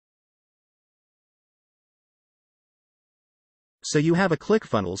So you have a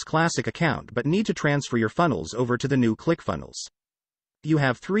Clickfunnels Classic account but need to transfer your funnels over to the new Clickfunnels. You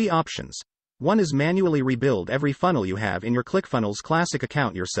have three options. One is manually rebuild every funnel you have in your Clickfunnels Classic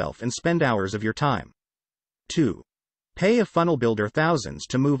account yourself and spend hours of your time. 2. Pay a funnel builder thousands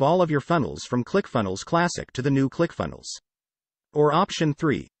to move all of your funnels from Clickfunnels Classic to the new Clickfunnels. Or option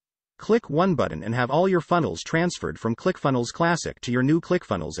 3. Click one button and have all your funnels transferred from Clickfunnels Classic to your new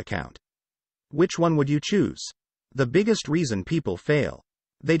Clickfunnels account. Which one would you choose? The biggest reason people fail.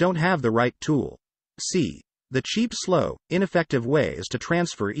 They don't have the right tool. C. The cheap, slow, ineffective way is to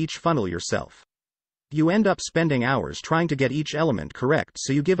transfer each funnel yourself. You end up spending hours trying to get each element correct,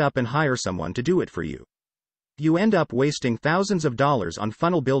 so you give up and hire someone to do it for you. You end up wasting thousands of dollars on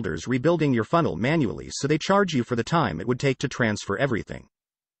funnel builders rebuilding your funnel manually, so they charge you for the time it would take to transfer everything.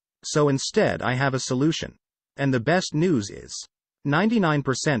 So instead, I have a solution. And the best news is,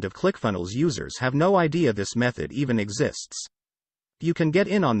 99% of Clickfunnels users have no idea this method even exists. You can get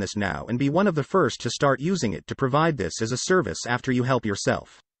in on this now and be one of the first to start using it to provide this as a service after you help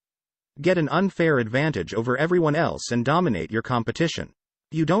yourself. Get an unfair advantage over everyone else and dominate your competition.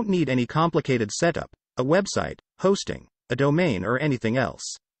 You don't need any complicated setup, a website, hosting, a domain, or anything else.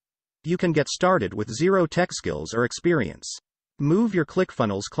 You can get started with zero tech skills or experience. Move your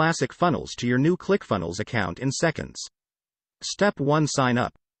Clickfunnels Classic funnels to your new Clickfunnels account in seconds. Step 1. Sign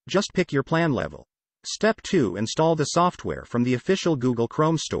up. Just pick your plan level. Step 2. Install the software from the official Google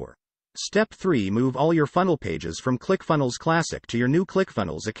Chrome store. Step 3. Move all your funnel pages from Clickfunnels Classic to your new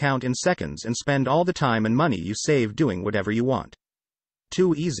Clickfunnels account in seconds and spend all the time and money you save doing whatever you want.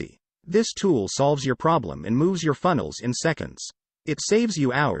 Too easy. This tool solves your problem and moves your funnels in seconds. It saves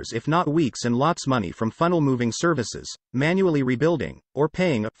you hours if not weeks and lots money from funnel moving services, manually rebuilding, or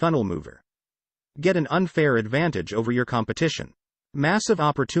paying a funnel mover. Get an unfair advantage over your competition. Massive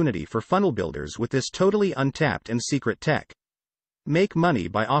opportunity for funnel builders with this totally untapped and secret tech. Make money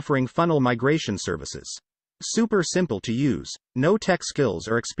by offering funnel migration services. Super simple to use, no tech skills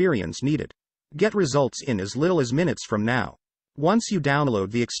or experience needed. Get results in as little as minutes from now. Once you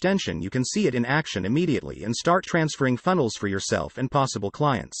download the extension, you can see it in action immediately and start transferring funnels for yourself and possible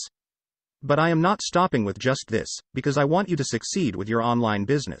clients. But I am not stopping with just this, because I want you to succeed with your online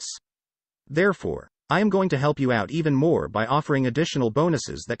business. Therefore, I am going to help you out even more by offering additional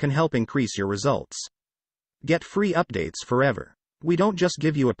bonuses that can help increase your results. Get free updates forever. We don't just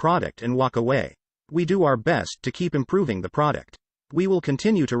give you a product and walk away. We do our best to keep improving the product. We will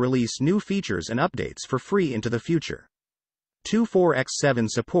continue to release new features and updates for free into the future. 24x7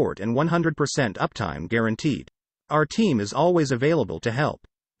 support and 100% uptime guaranteed. Our team is always available to help.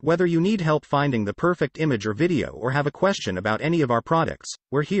 Whether you need help finding the perfect image or video or have a question about any of our products,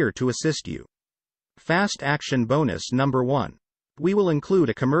 we're here to assist you. Fast action bonus number 1. We will include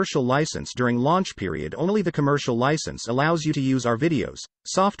a commercial license during launch period. Only the commercial license allows you to use our videos,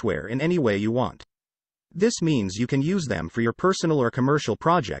 software in any way you want. This means you can use them for your personal or commercial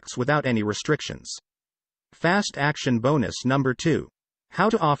projects without any restrictions. Fast action bonus number 2. How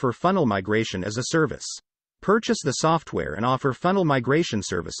to offer funnel migration as a service. Purchase the software and offer funnel migration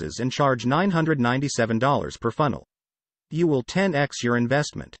services and charge $997 per funnel. You will 10x your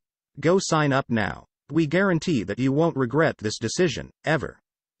investment. Go sign up now. We guarantee that you won't regret this decision, ever.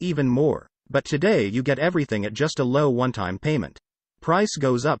 Even more. But today you get everything at just a low one-time payment. Price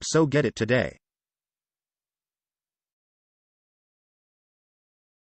goes up, so get it today.